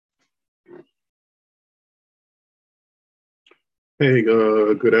Hey,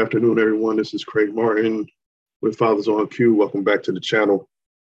 good afternoon, everyone. This is Craig Martin with Fathers on Cue. Welcome back to the channel.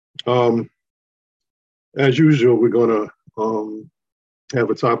 Um, as usual, we're going to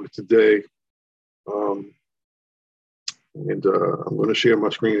have a topic today, um, and I'm going to share my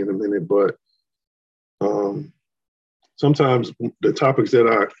screen in a minute. But um, sometimes the topics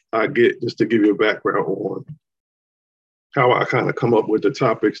that I get, just to give you a background on how I kind of come up with the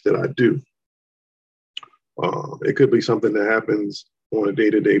topics that I do. It could be something that happens on a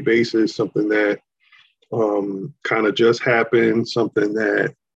day-to-day basis, something that kind of just happened, something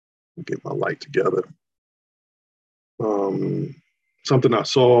that get my light together. Um, Something I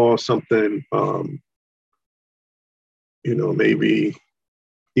saw, something maybe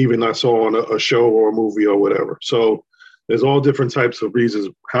even I saw on a show or a movie or whatever. So there's all different types of reasons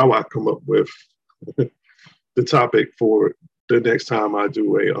how I come up with the topic for the next time I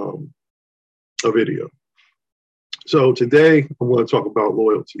do a video. So today I'm going to talk about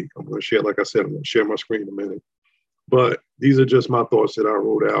loyalty. I'm going to share, like I said, I'm going to share my screen in a minute. But these are just my thoughts that I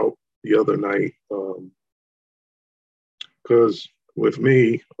wrote out the other night. Because with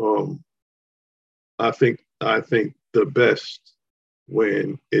me, I think the best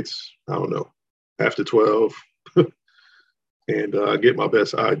when it's, I don't know, after 12 and I get my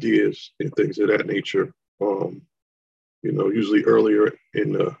best ideas and things of that nature. Usually earlier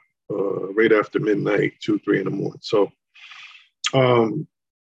in the right after midnight, 2, 3 in the morning. So, and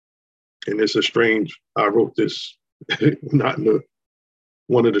it's a strange. I wrote this not in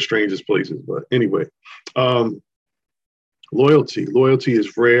one of the strangest places, but anyway, loyalty. Loyalty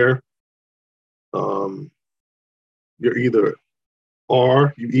is rare. Um, you either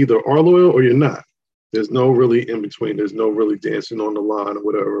are loyal or you're not. There's no really in between. There's no really dancing on the line or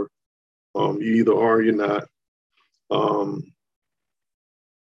whatever. You either are or you're not. Um,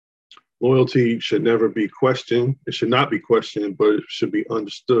 Loyalty should never be questioned. It should not be questioned, but it should be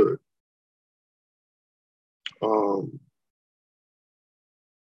understood. Um,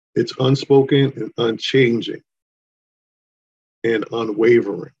 it's unspoken and unchanging and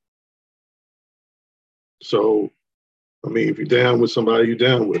unwavering. So, I mean, if you're down with somebody, you're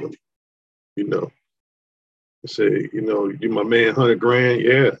down with them. You know, say, you my man, 100 grand.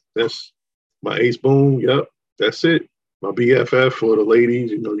 Yeah, that's my ace boom. Yep, that's it. My BFF for the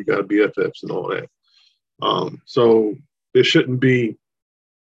ladies. You got BFFs and all that. So there shouldn't be.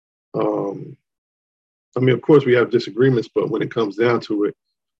 I mean, of course, we have disagreements, but when it comes down to it,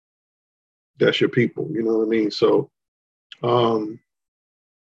 that's your people. You know what I mean? So, and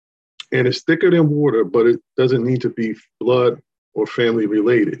it's thicker than water, but it doesn't need to be blood or family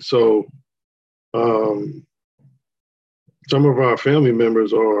related. So, some of our family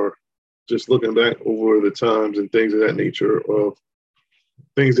members are just looking back over the times and things of that nature of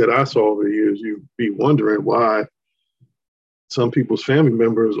things that I saw over the years. You'd be wondering why some people's family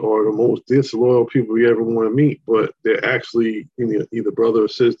members are the most disloyal people you ever want to meet, but they're actually either brother or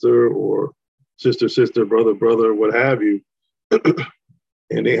sister, brother, what have you.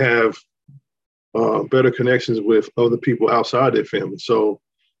 And they have better connections with other people outside their family. So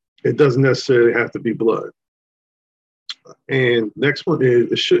it doesn't necessarily have to be blood. And next one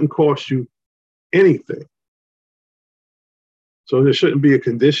is it shouldn't cost you anything. So there shouldn't be a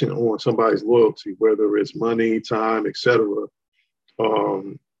condition on somebody's loyalty, whether it's money, time, etc.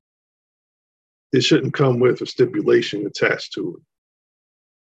 It shouldn't come with a stipulation attached to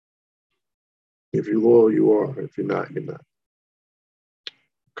it. If you're loyal, you are. If you're not, you're not.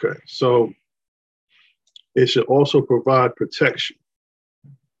 Okay. So it should also provide protection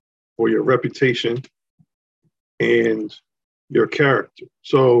for your reputation and your character.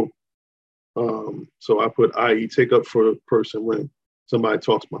 So I put i.e. take up for a person when somebody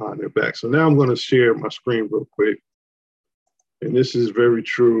talks behind their back. So now I'm going to share my screen real quick. And this is very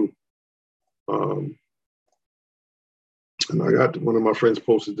true. And I got one of my friends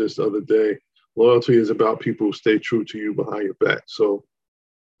posted this the other day. Loyalty is about people who stay true to you behind your back. So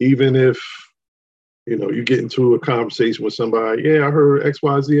even if, you get into a conversation with somebody, yeah, I heard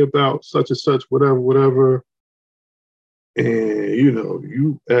XYZ about such and such, whatever. And,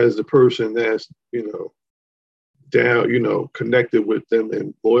 you as the person that's, down, connected with them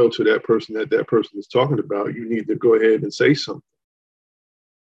and loyal to that person that person is talking about, you need to go ahead and say something.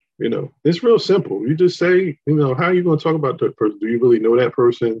 It's real simple. You just say, how are you going to talk about that person? Do you really know that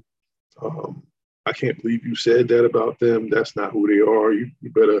person? I can't believe you said that about them. That's not who they are. You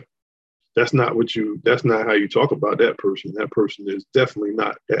better, that's not how you talk about that person. That person is definitely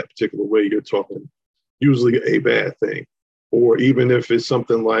not that particular way you're talking, usually a bad thing. Or even if it's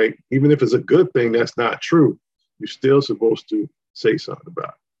something like, even if it's a good thing that's not true, you're still supposed to say something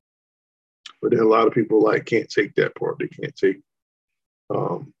about it. But then a lot of people can't take that part. They can't take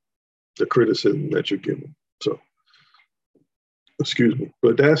the criticism that you're giving. So, excuse me,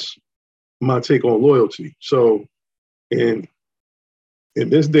 but that's my take on loyalty. So, in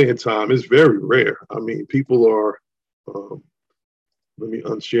this day and time, it's very rare. I mean, people are. Let me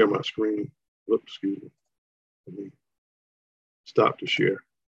unshare my screen. Oops, excuse me. Let me stop the share.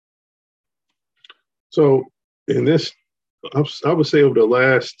 So, in this, I would say over the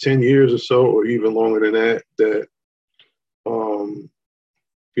last 10 years or so, or even longer than that, that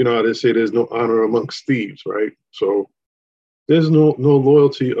you know how they say there's no honor amongst thieves, right? So there's no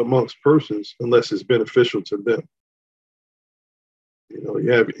loyalty amongst persons unless it's beneficial to them. You know,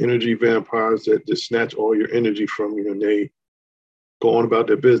 you have energy vampires that just snatch all your energy from you and they go on about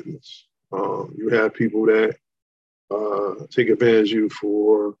their business. You have people that take advantage of you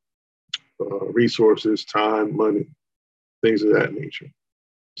for resources, time, money, things of that nature.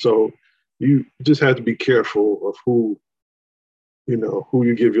 So you just have to be careful of who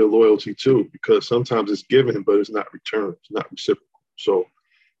you give your loyalty to, because sometimes it's given, but it's not returned. It's not reciprocal. So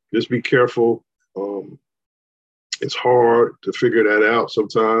just be careful. It's hard to figure that out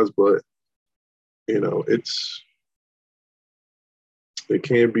sometimes, but you know, it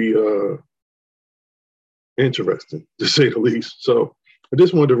can be interesting to say the least. So I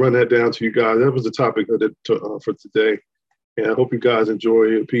just wanted to run that down to you guys. That was the topic for today. And I hope you guys enjoy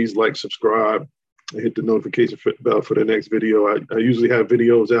it. Please like, subscribe, and hit the notification bell for the next video. I usually have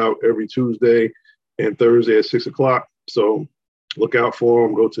videos out every Tuesday and Thursday at 6 o'clock. So look out for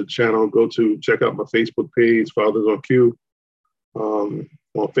them. Go to the channel. Check out my Facebook page, Fathers on Cue. On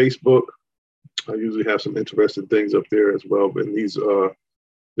Facebook, I usually have some interesting things up there as well. But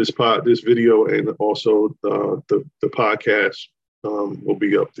this video and also the podcast will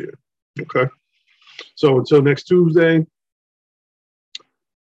be up there. Okay. So until next Tuesday,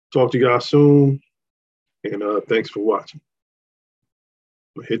 talk to you guys soon. And thanks for watching.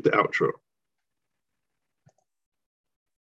 Hit the outro.